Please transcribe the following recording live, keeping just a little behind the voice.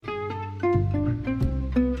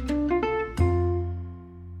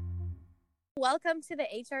welcome to the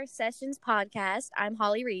HR Sessions podcast. I'm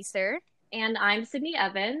Holly Reeser. And I'm Sydney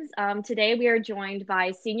Evans. Today we are joined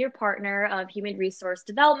by Senior Partner of Human Resource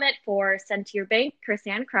Development for Sentier Bank,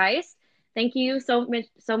 Chris-Ann Christ. Thank you so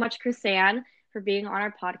much, Chris-Ann, for being on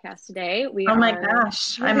our podcast today. My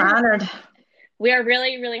gosh, I'm honored. We are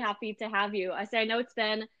really, really happy to have you. I know it's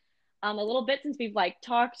been a little bit since we've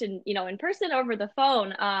talked and in person over the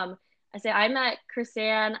phone. I met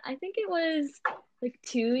Chris-Ann, I think it was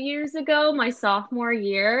 2 years ago, my sophomore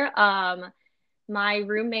year. My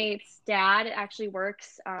roommate's dad actually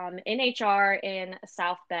works in HR in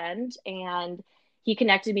South Bend, and he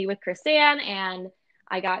connected me with Chris-Ann, and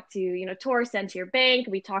I got to, tour Sentier Bank.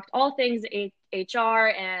 We talked all things HR,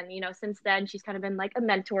 and, since then she's kind of been like a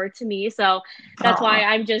mentor to me. So that's why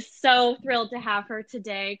I'm just so thrilled to have her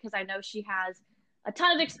today, because I know she has a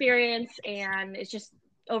ton of experience, and it's just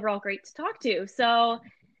overall great to talk to. So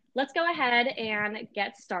let's go ahead and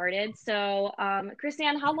get started. So,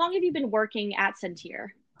 Chris-Ann, how long have you been working at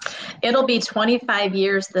Sentier? It'll be 25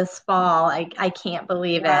 years this fall. I can't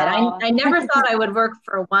believe Wow. it. I never thought I would work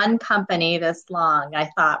for one company this long. I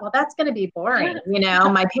thought, well, that's going to be boring.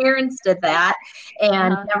 My parents did that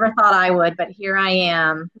and never thought I would, but here I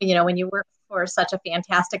am. When you work for such a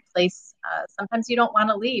fantastic place, sometimes you don't want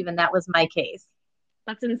to leave, and that was my case.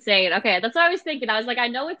 That's insane. Okay, that's what I was thinking. I was like, I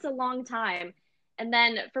know it's a long time. And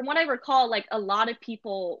then from what I recall, a lot of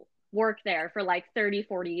people work there for 30,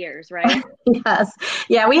 40 years, right? Yes.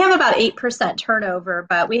 Yeah, we have about 8% turnover,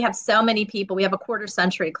 but we have so many people. We have a quarter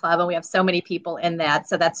century club, and we have so many people in that.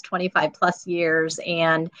 So that's 25 plus years.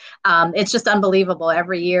 And it's just unbelievable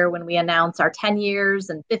every year when we announce our 10 years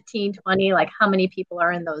and 15, 20, how many people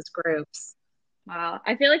are in those groups. Wow.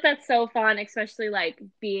 I feel like that's so fun, especially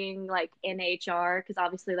being in HR, because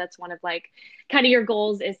obviously that's one of kind of your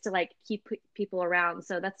goals is to keep people around.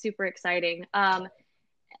 So that's super exciting. And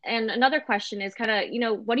another question is kind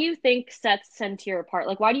of, what do you think sets Sentier apart?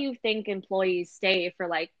 Why do you think employees stay for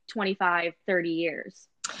 25, 30 years?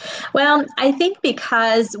 Well, I think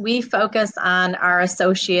because we focus on our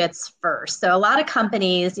associates first. So a lot of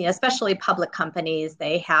companies, especially public companies,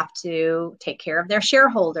 they have to take care of their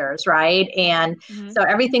shareholders, right? And so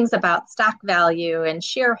everything's about stock value and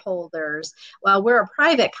shareholders. Well, we're a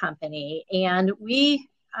private company, and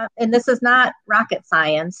and this is not rocket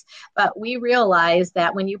science, but we realize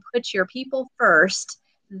that when you put your people first,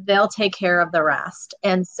 they'll take care of the rest.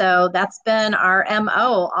 And so that's been our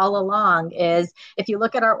MO all along, is if you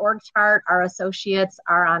look at our org chart, our associates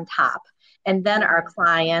are on top, and then our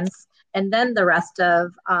clients, and then the rest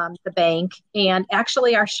of the bank. And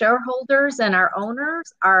actually our shareholders and our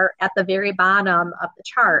owners are at the very bottom of the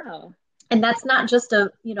chart. Oh. And that's not just a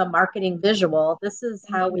marketing visual. This is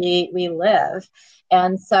how we live.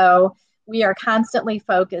 And so we are constantly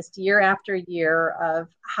focused year after year of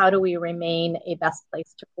how do we remain a best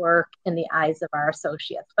place to work in the eyes of our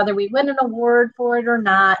associates, whether we win an award for it or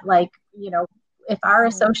not. If our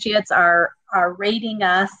associates are rating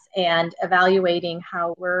us and evaluating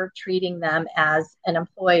how we're treating them as an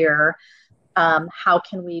employer, how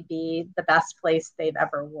can we be the best place they've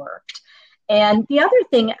ever worked? And the other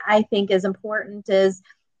thing I think is important is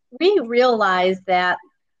we realize that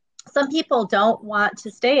some people don't want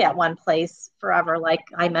to stay at one place forever, like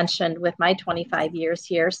I mentioned with my 25 years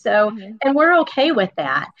here. So, and we're okay with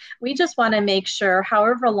that. We just want to make sure,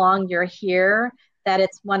 however long you're here, that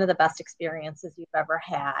it's one of the best experiences you've ever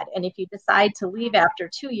had. And if you decide to leave after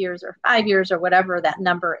 2 years or 5 years or whatever that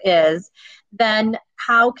number is, then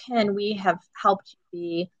how can we have helped you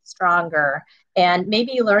be stronger? And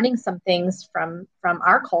maybe learning some things from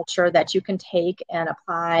our culture that you can take and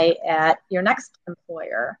apply at your next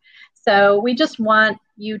employer. So we just want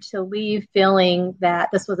you to leave feeling that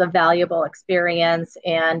this was a valuable experience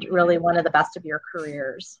and really one of the best of your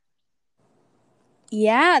careers.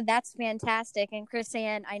 Yeah, that's fantastic. And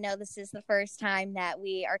Chris-Ann, I know this is the first time that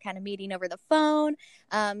we are kind of meeting over the phone.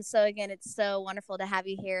 So again, it's so wonderful to have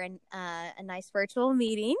you here in a nice virtual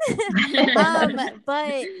meeting.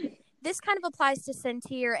 But this kind of applies to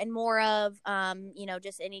Sentier and more of,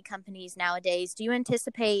 just any companies nowadays. Do you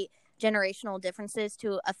anticipate generational differences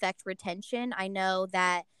to affect retention? I know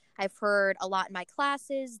that I've heard a lot in my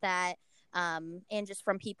classes that, and just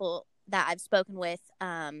from people that I've spoken with,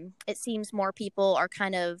 it seems more people are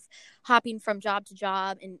kind of hopping from job to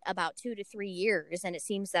job in about 2 to 3 years. And it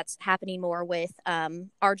seems that's happening more with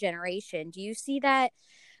our generation. Do you see that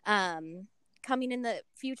coming in the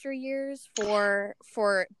future years for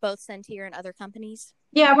both Sentier and other companies?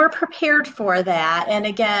 Yeah, we're prepared for that. And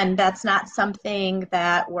again, that's not something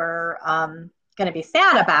that we're going to be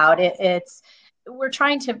sad about. We're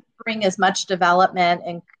trying to bring as much development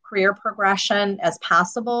and career progression as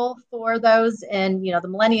possible for those in, the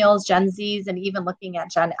millennials, Gen Zs, and even looking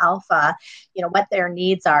at Gen Alpha, what their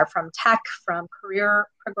needs are from tech, from career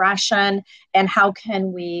progression, and how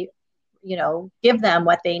can we give them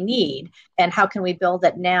what they need, and how can we build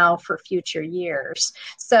it now for future years.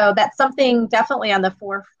 So that's something definitely on the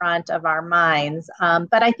forefront of our minds.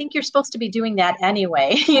 But I think you're supposed to be doing that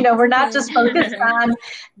anyway. We're not just focused on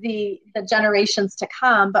the generations to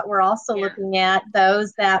come, but we're also looking at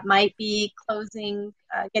those that might be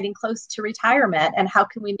getting close to retirement, and how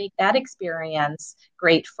can we make that experience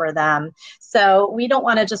great for them. So we don't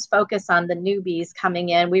want to just focus on the newbies coming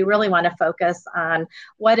in. We really want to focus on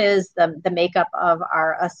what is the makeup of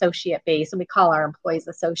our associate base, and we call our employees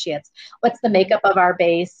associates. What's the makeup of our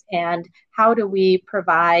base, and how do we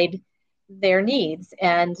provide their needs,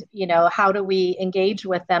 and how do we engage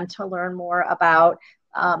with them to learn more about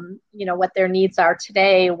what their needs are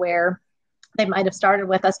today, where they might have started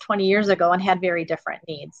with us 20 years ago and had very different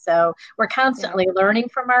needs. So we're constantly learning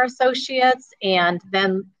from our associates, and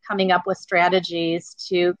then coming up with strategies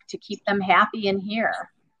to keep them happy in here.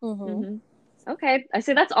 Okay, I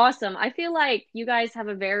say that's awesome. I feel like you guys have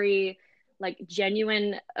a very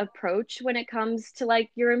genuine approach when it comes to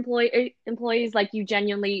your employees. Like, you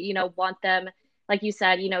genuinely want them, like you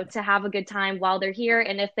said, to have a good time while they're here,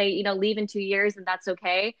 and if they leave in 2 years, and that's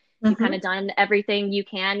okay. You've kind of done everything you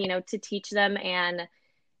can to teach them, and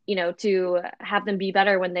to have them be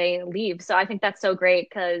better when they leave. So I think that's so great,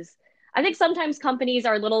 because I think sometimes companies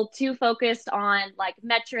are a little too focused on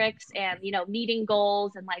metrics and meeting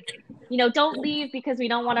goals, and don't leave because we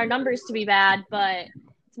don't want our numbers to be bad, but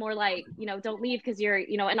it's more don't leave because you're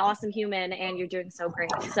an awesome human and you're doing so great.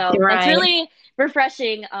 So That's really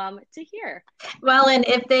refreshing to hear. Well, and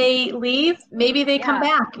if they leave, maybe they come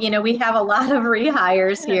back. We have a lot of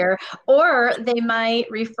rehires here, or they might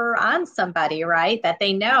refer on somebody, right, that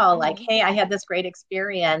they know, hey, I had this great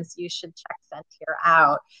experience, you should check Sentier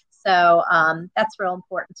out. So that's real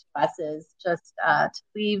important to us, is just to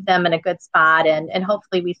leave them in a good spot, and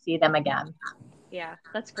hopefully we see them again. Yeah,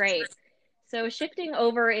 that's great. So shifting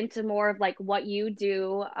over into more of what you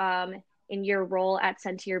do in your role at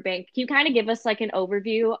Sentier Bank, can you kind of give us an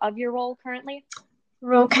overview of your role currently?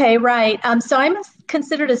 Okay, right. So I'm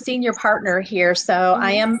considered a senior partner here. So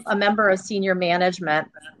I am a member of senior management.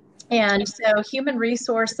 And so human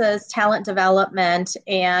resources, talent development,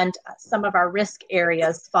 and some of our risk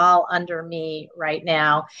areas fall under me right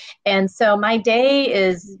now. And so my day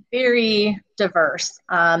is very diverse.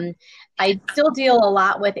 I still deal a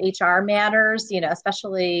lot with HR matters,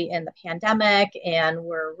 especially in the pandemic, and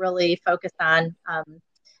we're really focused on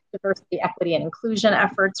diversity, equity, and inclusion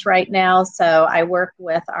efforts right now. So I work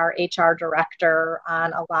with our HR director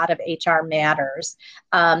on a lot of HR matters.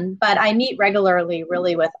 But I meet regularly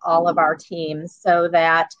really with all of our teams, so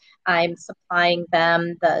that I'm supplying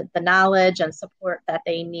them the knowledge and support that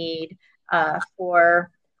they need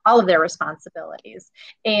for all of their responsibilities.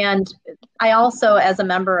 And I also, as a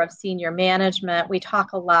member of senior management, we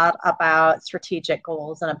talk a lot about strategic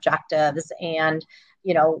goals and objectives, and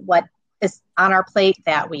what is on our plate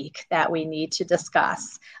that week that we need to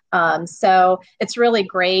discuss. So it's really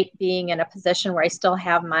great being in a position where I still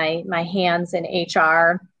have my hands in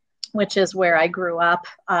HR, which is where I grew up,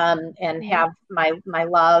 and have my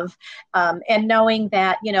love, and knowing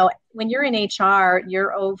that, when you're in HR,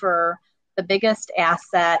 you're over the biggest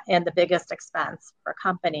asset and the biggest expense for a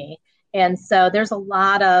company. And so there's a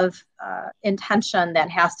lot of intention that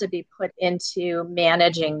has to be put into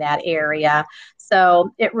managing that area.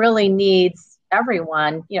 So it really needs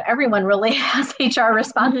everyone. Everyone really has HR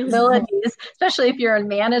responsibilities, especially if you're in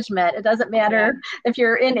management. It doesn't matter if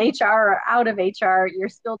you're in HR or out of HR, you're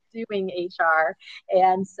still doing HR.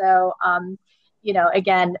 And so,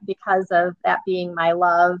 again, because of that being my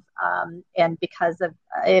love, and because of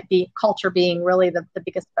culture being really the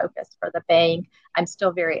biggest focus for the bank, I'm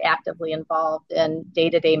still very actively involved in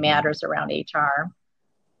day-to-day matters around HR.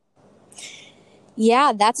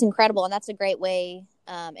 Yeah, that's incredible. And that's a great way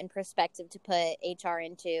in perspective to put HR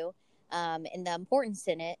into, and the importance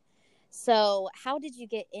in it. So how did you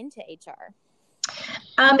get into HR?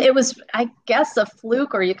 It was, I guess, a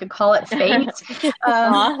fluke, or you could call it fate.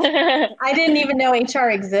 I didn't even know HR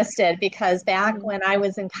existed, because back when I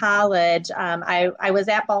was in college, I was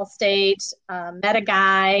at Ball State, met a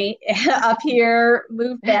guy up here,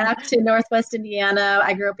 moved back to Northwest Indiana.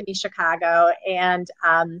 I grew up in East Chicago, and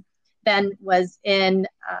then was in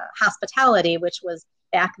hospitality, which was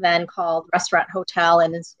back then called restaurant, hotel,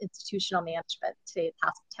 and institutional management, today's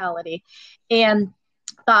hospitality. And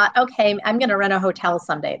thought, okay, I'm going to rent a hotel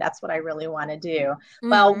someday. That's what I really want to do.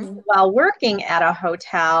 Well, Mm-hmm. while working at a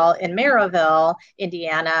hotel in Maryville,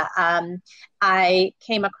 Indiana, I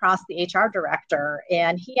came across the HR director,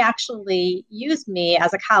 and he actually used me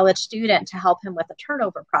as a college student to help him with a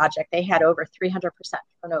turnover project. They had over 300%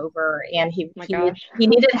 turnover, and he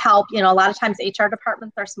needed help. You know, a lot of times HR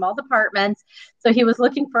departments are small departments, so he was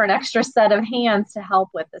looking for an extra set of hands to help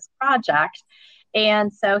with this project.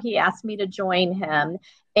 And so he asked me to join him.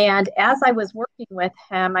 And as I was working with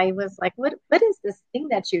him, I was like, what is this thing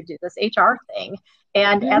that you do, this HR thing?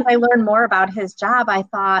 And as I learned more about his job, I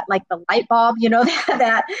thought, like, the light bulb, you know,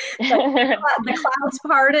 that the clouds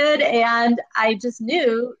parted. And I just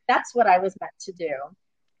knew that's what I was meant to do.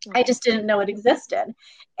 I just didn't know it existed.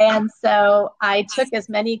 And so I took as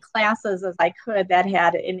many classes as I could that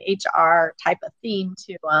had an HR type of theme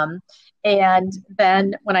to them. And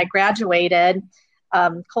then when I graduated,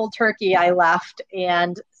 cold turkey, I left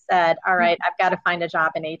and said, all right, I've got to find a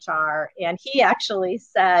job in HR. And he actually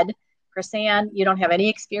said, KrisAnne, you don't have any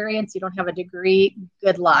experience. You don't have a degree.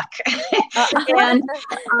 Good luck. And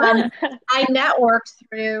I networked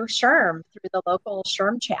through SHRM, through the local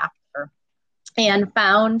SHRM chapter, and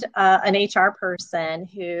found an HR person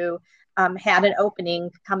who had an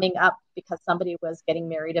opening coming up because somebody was getting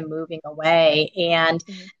married and moving away. And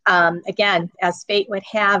again, as fate would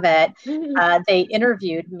have it, they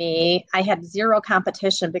interviewed me. I had zero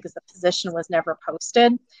competition because the position was never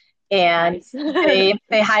posted. And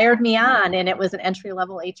they hired me on, and it was an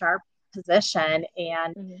entry-level HR position.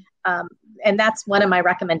 And that's one of my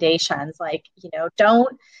recommendations. Like, you know,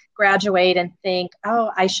 don't graduate and think,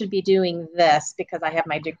 oh, I should be doing this because I have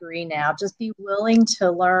my degree now. Just be willing to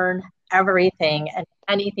learn everything and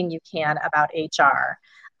anything you can about HR.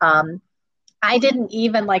 I didn't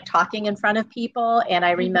even like talking in front of people. And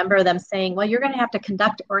I remember them saying, well, you're going to have to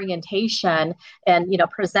conduct orientation and, you know,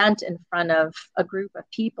 present in front of a group of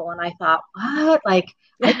people. And I thought, what? Like,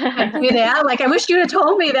 I can't do that. Like, I wish you had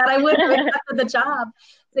told me that. I wouldn't have accepted the job.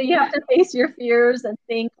 So you have to face your fears and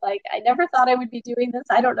think, like, I never thought I would be doing this.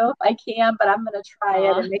 I don't know if I can, but I'm going to try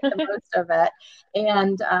it and make the most of it.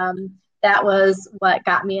 And that was what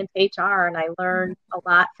got me into HR. And I learned a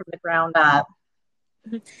lot from the ground up.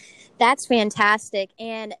 That's fantastic.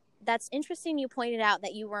 And that's interesting. You pointed out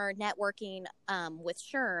that you were networking with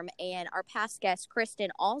SHRM, and our past guest, Kristen,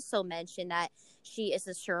 also mentioned that she is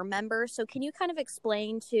a SHRM member. So can you kind of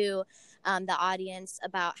explain to the audience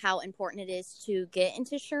about how important it is to get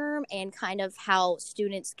into SHRM and kind of how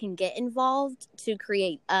students can get involved to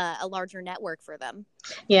create a larger network for them?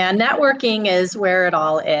 Yeah, networking is where it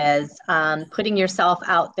all is, putting yourself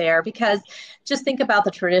out there, because just think about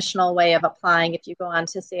the traditional way of applying. If you go on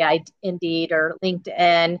to, say, Indeed or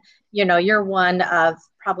LinkedIn, you know, you're one of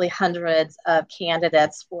probably hundreds of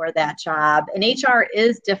candidates for that job. And HR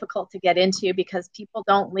is difficult to get into because people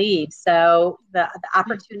don't leave. So the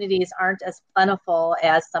opportunities aren't as plentiful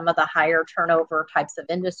as some of the higher turnover types of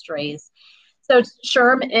industries. So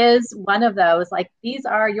SHRM is one of those. Like, these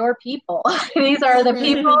are your people. These are the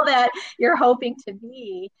people that you're hoping to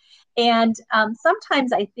be. And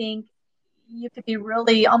sometimes I think you could be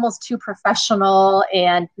really almost too professional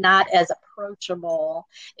and not as approachable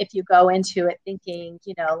if you go into it thinking,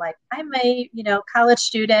 you know, like, I'm a, you know, college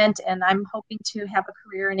student and I'm hoping to have a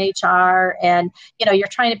career in HR, and, you know, you're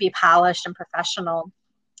trying to be polished and professional.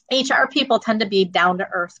 HR people tend to be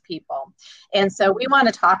down-to-earth people. And so we want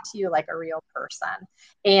to talk to you like a real person.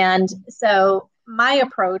 And so my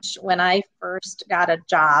approach when I first got a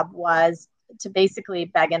job was to basically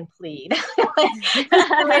beg and plead.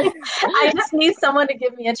 I just need someone to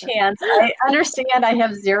give me a chance. I understand I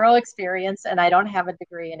have zero experience and I don't have a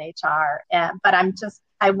degree in HR, but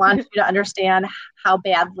I want you to understand how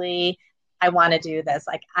badly I want to do this.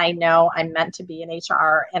 Like, I know I'm meant to be in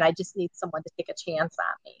HR and I just need someone to take a chance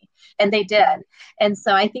on me. And they did. And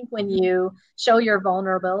so I think when you show your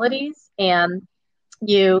vulnerabilities and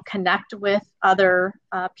you connect with other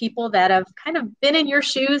people that have kind of been in your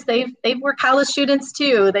shoes, they were college students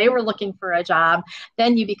too, they were looking for a job,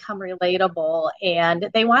 then you become relatable and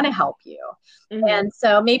they want to help you. And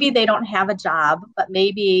so maybe they don't have a job, but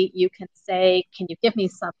maybe you can say, can you give me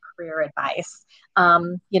some career advice?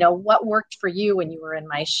 You know, what worked for you when you were in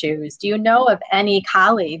my shoes? Do you know of any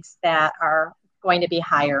colleagues that are going to be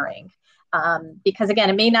hiring? Because again,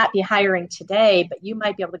 it may not be hiring today, but you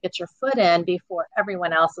might be able to get your foot in before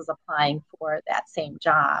everyone else is applying for that same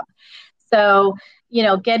job. So, you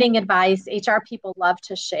know, getting advice, HR people love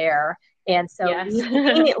to share. And so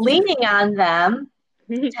leaning on them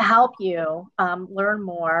to help you learn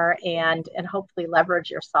more and hopefully leverage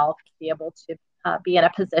yourself to be able to be in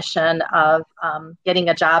a position of getting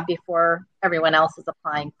a job before everyone else is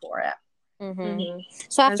applying for it.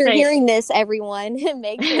 So after hearing this, everyone,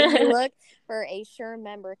 make sure you look for a SHRM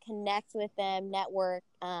member, connect with them, network.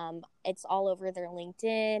 It's all over their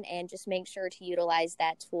LinkedIn, and just make sure to utilize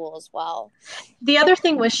that tool as well. The other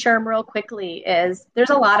thing with SHRM real quickly is there's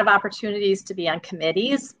a lot of opportunities to be on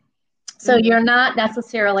committees. So you're not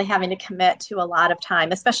necessarily having to commit to a lot of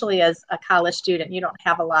time, especially as a college student. You don't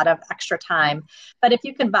have a lot of extra time. But if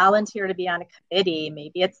you can volunteer to be on a committee,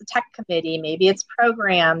 maybe it's a tech committee, maybe it's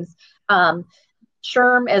programs.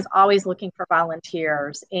 SHRM is always looking for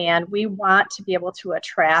volunteers, and we want to be able to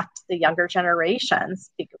attract the younger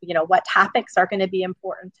generations. You know, what topics are going to be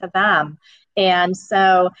important to them. And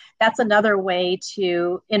so that's another way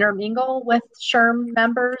to intermingle with SHRM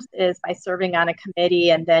members, is by serving on a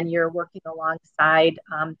committee, and then you're working alongside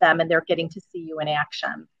them, and they're getting to see you in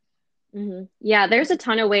action. Yeah, there's a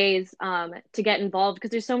ton of ways to get involved,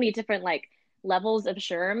 because there's so many different levels of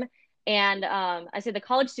SHRM. And I say the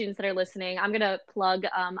college students that are listening, I'm going to plug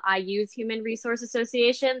IU's Human Resource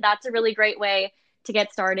Association. That's a really great way to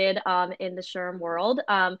get started in the SHRM world.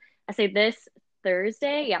 I say this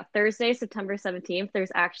Thursday, September 17th,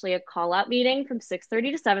 there's actually a call-out meeting from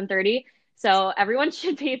 6:30 to 7:30. So everyone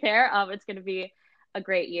should be there. It's going to be a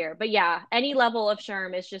great year. But yeah, any level of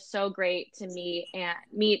SHRM is just so great to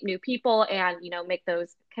meet new people and, make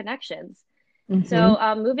those connections.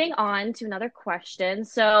 So moving on to another question.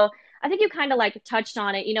 So I think you kind of touched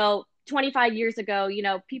on it, 25 years ago,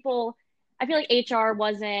 I feel like HR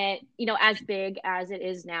wasn't, as big as it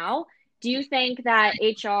is now. Do you think that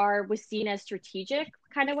HR was seen as strategic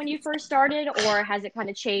kind of when you first started, or has it kind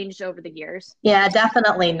of changed over the years? Yeah,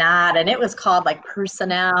 definitely not. And it was called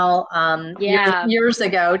personnel years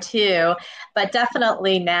ago too. But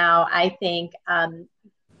definitely now, I think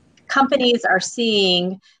companies are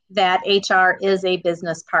seeing that HR is a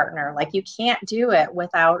business partner. You can't do it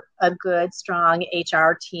without a good, strong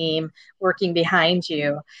HR team working behind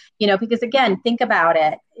you. Because again, think about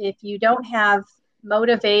it. If you don't have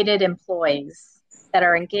motivated employees that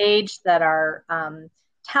are engaged, that are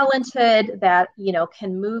talented, that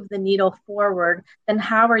can move the needle forward, then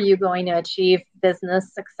how are you going to achieve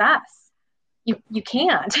business success? You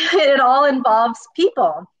can't. It all involves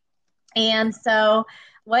people. And so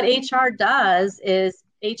what HR does is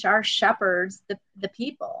HR shepherds the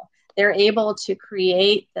people. They're able to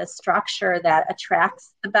create the structure that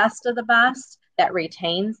attracts the best of the best, that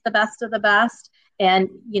retains the best of the best,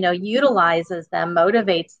 and utilizes them,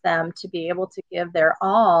 motivates them to be able to give their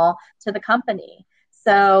all to the company.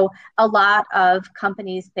 So a lot of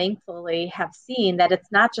companies, thankfully, have seen that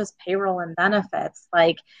it's not just payroll and benefits.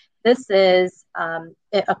 This is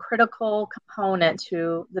a critical component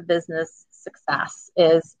to the business success,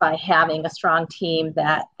 is by having a strong team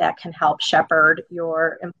that can help shepherd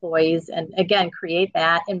your employees and, again, create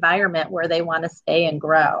that environment where they want to stay and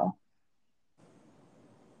grow.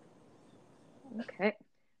 Okay.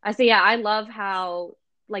 I see. Yeah, I love how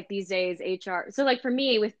these days HR. So for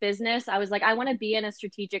me with business, I was I want to be in a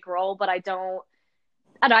strategic role, but I don't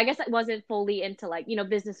know, I guess I wasn't fully into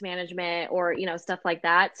business management or, stuff like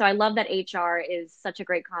that. So I love that HR is such a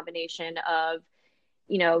great combination of,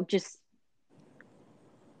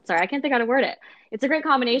 I can't think how to word it. It's a great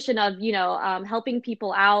combination of, helping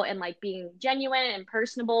people out and being genuine and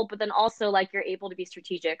personable, but then also you're able to be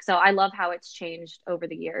strategic. So I love how it's changed over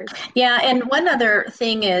the years. Yeah. And one other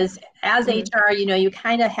thing is, as HR, you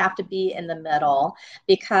kind of have to be in the middle,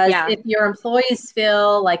 because if your employees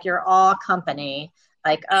feel like you're all company,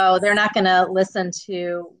 they're not going to listen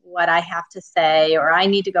to what I have to say, or I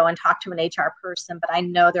need to go and talk to an HR person, but I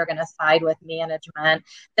know they're going to side with management,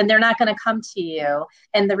 then they're not going to come to you.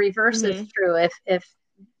 And the reverse is true. If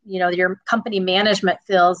your company management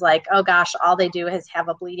feels like, oh gosh, all they do is have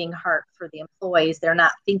a bleeding heart for the employees, they're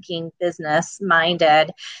not thinking business minded,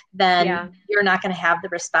 then you're not going to have the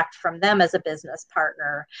respect from them as a business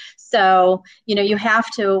partner. So, you have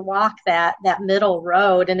to walk that middle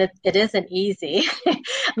road, and it isn't easy.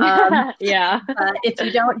 But if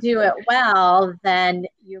you don't do it well, then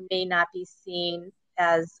you may not be seen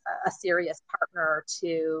as a serious partner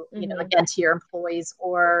to, again, to your employees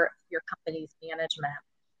or your company's management.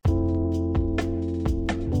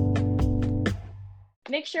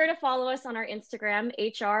 Make sure to follow us on our Instagram,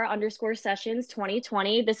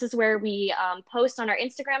 HR_sessions2020. This is where we post on our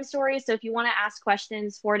Instagram stories. So if you want to ask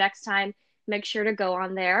questions for next time, make sure to go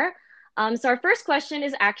on there. So our first question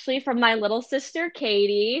is actually from my little sister,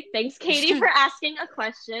 Katie. Thanks, Katie, for asking a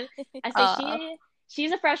question. I say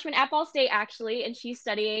she's a freshman at Ball State, actually, and she's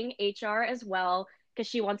studying HR as well, because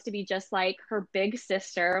she wants to be just like her big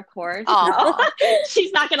sister, of course. Oh, No,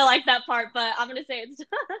 she's not gonna like that part, but I'm gonna say it's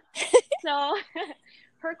so.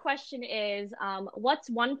 Her question is, what's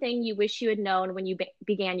one thing you wish you had known when you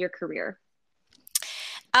began your career?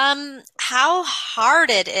 how hard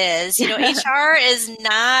it is. HR is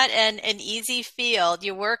not an easy field.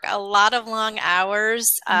 You work a lot of long hours.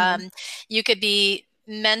 You could be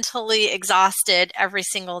mentally exhausted every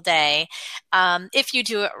single day, if you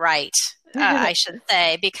do it right. I should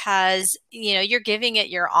say, because, you're giving it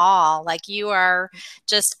your all. Like, you are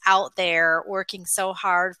just out there working so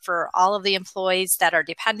hard for all of the employees that are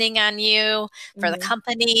depending on you, for the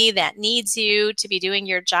company that needs you to be doing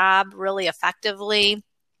your job really effectively.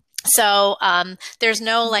 So there's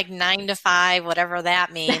no like 9 to 5, whatever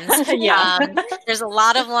that means. There's a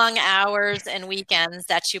lot of long hours and weekends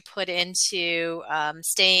that you put into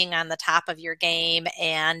staying on the top of your game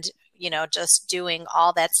and just doing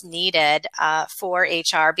all that's needed for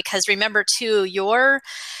HR. Because remember too, your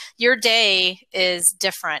day is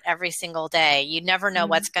different every single day. You never know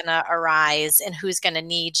what's going to arise and who's going to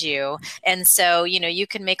need you. And so, you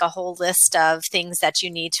can make a whole list of things that you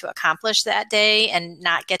need to accomplish that day and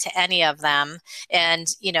not get to any of them. And,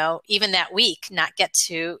 even that week, not get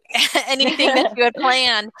to anything that you had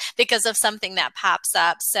planned because of something that pops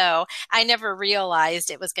up. So I never realized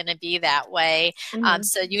it was going to be that way.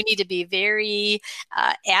 So you need to be very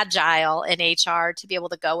agile in HR to be able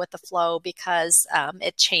to go with the flow, because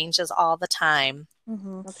it changes all the time.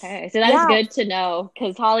 Okay, so that is good to know,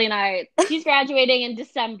 because Holly and she's graduating in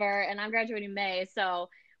December and I'm graduating May, so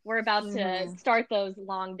we're about to start those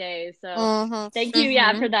long days. So thank you,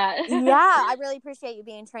 for that. I really appreciate you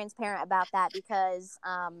being transparent about that, because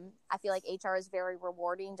I feel like HR is very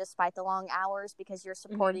rewarding despite the long hours, because you're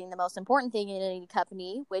supporting the most important thing in any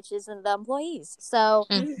company, which is the employees. So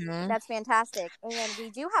that's fantastic. And we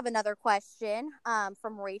do have another question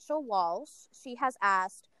from Rachel Walsh. She has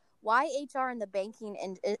asked, why HR in the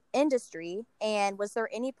banking industry, and was there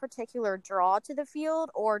any particular draw to the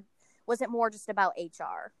field, or was it more just about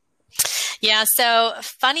HR? Yeah, so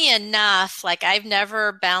funny enough, like, I've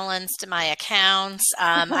never balanced my accounts.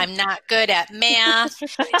 I'm not good at math,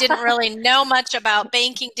 didn't really know much about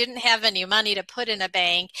banking, didn't have any money to put in a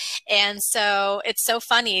bank. And so it's so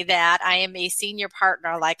funny that I am a senior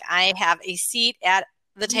partner. Like, I have a seat at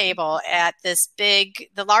the table at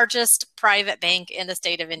the largest private bank in the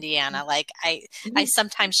state of Indiana. Like, I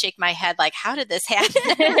sometimes shake my head, like, how did this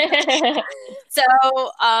happen?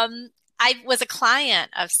 So, I was a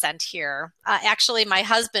client of Sentier. Actually, my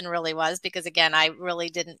husband really was, because again, I really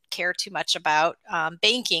didn't care too much about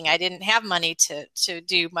banking. I didn't have money to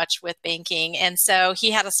do much with banking. And so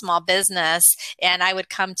he had a small business, and I would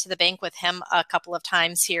come to the bank with him a couple of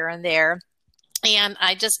times here and there. And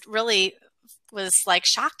I just really was like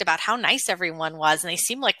shocked about how nice everyone was, and they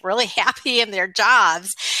seemed like really happy in their jobs.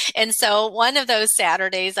 And so one of those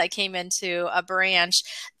Saturdays I came into a branch,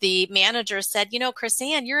 the manager said,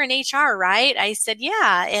 KrisAnne, you're in HR, right? I said,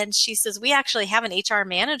 yeah. And she says, we actually have an HR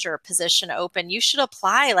manager position open. You should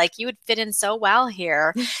apply. Like, you would fit in so well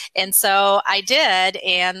here. And so I did,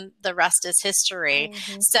 and the rest is history.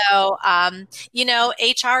 So,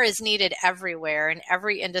 HR is needed everywhere, in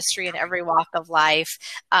every industry, in every walk of life.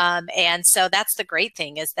 And so that's the great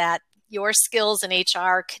thing, is that your skills in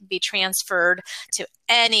HR can be transferred to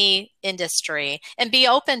any industry, and be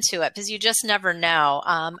open to it, because you just never know.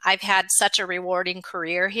 I've had such a rewarding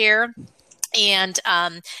career here. And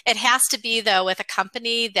it has to be, though, with a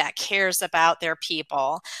company that cares about their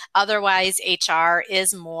people. Otherwise, HR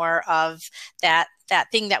is more of that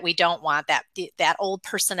thing that we don't want, that old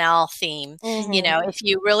personnel theme. If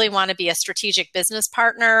you really want to be a strategic business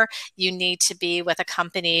partner, you need to be with a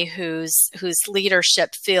company whose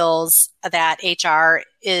leadership feels that HR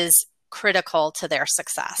is critical to their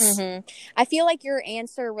success. I feel like your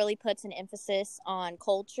answer really puts an emphasis on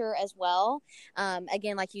culture as well.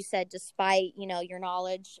 Again, like you said, despite, your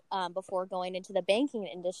knowledge before going into the banking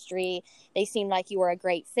industry, they seemed like you were a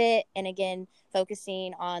great fit. And again,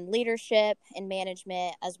 focusing on leadership and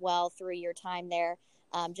management as well through your time there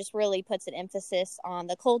just really puts an emphasis on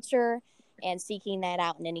the culture and seeking that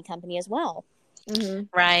out in any company as well.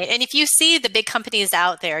 Right. And if you see the big companies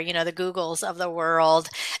out there, the Googles of the world,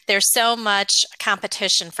 there's so much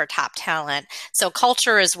competition for top talent. So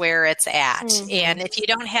culture is where it's at. And if you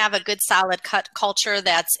don't have a good, solid culture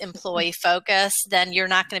that's employee focused, then you're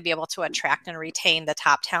not going to be able to attract and retain the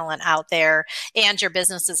top talent out there, and your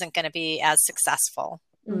business isn't going to be as successful.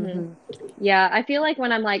 Yeah, I feel like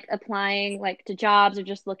when I'm like applying like to jobs or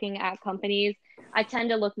just looking at companies, I tend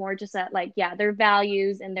to look more just at like, their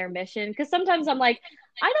values and their mission. Because sometimes I'm like,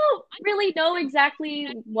 I don't really know exactly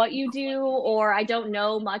what you do, or I don't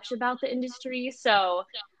know much about the industry. So,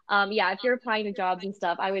 yeah, if you're applying to jobs and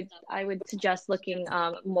stuff, I would suggest looking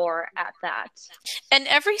more at that. And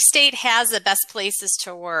every state has the best places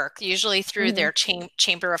to work, usually through their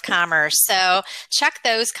Chamber of Commerce. So check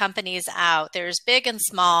those companies out. There's big and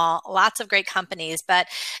small, lots of great companies, but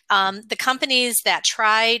the companies that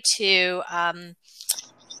try to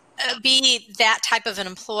be that type of an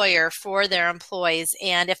employer for their employees,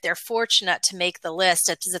 and if they're fortunate to make the list,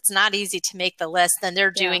 it's not easy to make the list, then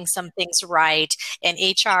they're doing some things right, and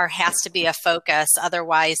HR has to be a focus,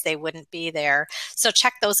 otherwise they wouldn't be there. So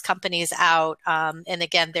check those companies out, and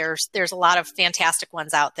again, there's a lot of fantastic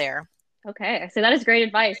ones out there. Okay, so that is great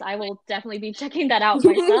advice. I will definitely be checking that out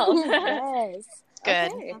myself. Yes.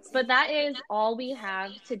 Good. Okay, but that is all we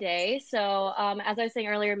have today. So as I was saying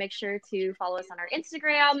earlier, make sure to follow us on our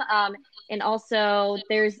Instagram. And also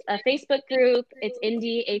there's a Facebook group. It's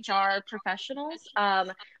Indie HR Professionals.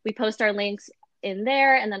 We post our links in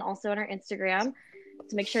there and then also on our Instagram.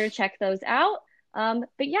 So make sure to check those out.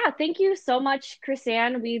 But yeah, thank you so much,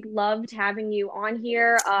 Chris-Anne. We loved having you on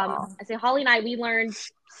here. I say Holly and I, we learned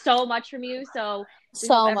so much from you. So we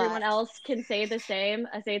hope everyone else can say the same.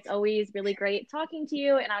 I say it's always really great talking to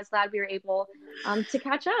you, and I was glad we were able to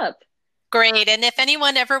catch up. Great. And if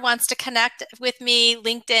anyone ever wants to connect with me,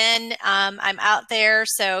 LinkedIn, I'm out there.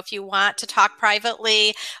 So if you want to talk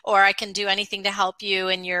privately, or I can do anything to help you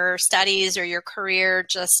in your studies or your career,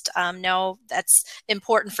 just know that's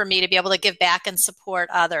important for me to be able to give back and support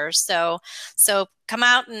others. So come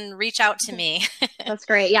out and reach out to me. That's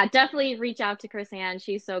great. Yeah, definitely reach out to Chris-Anne.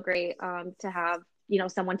 She's so great to have,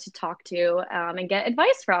 someone to talk to and get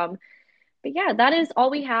advice from. But yeah, that is all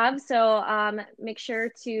we have. So make sure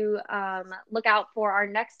to look out for our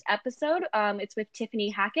next episode. It's with Tiffany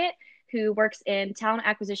Hackett, who works in talent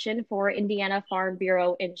acquisition for Indiana Farm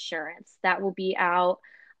Bureau Insurance. That will be out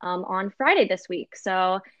on Friday this week.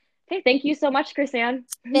 So, okay, thank you so much, Chris-Anne.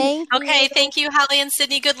 Thank you. Okay, thank you, Holly and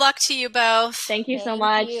Sydney. Good luck to you both. Thank you so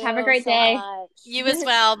much. Have a great day. You as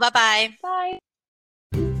well. Bye-bye. Bye.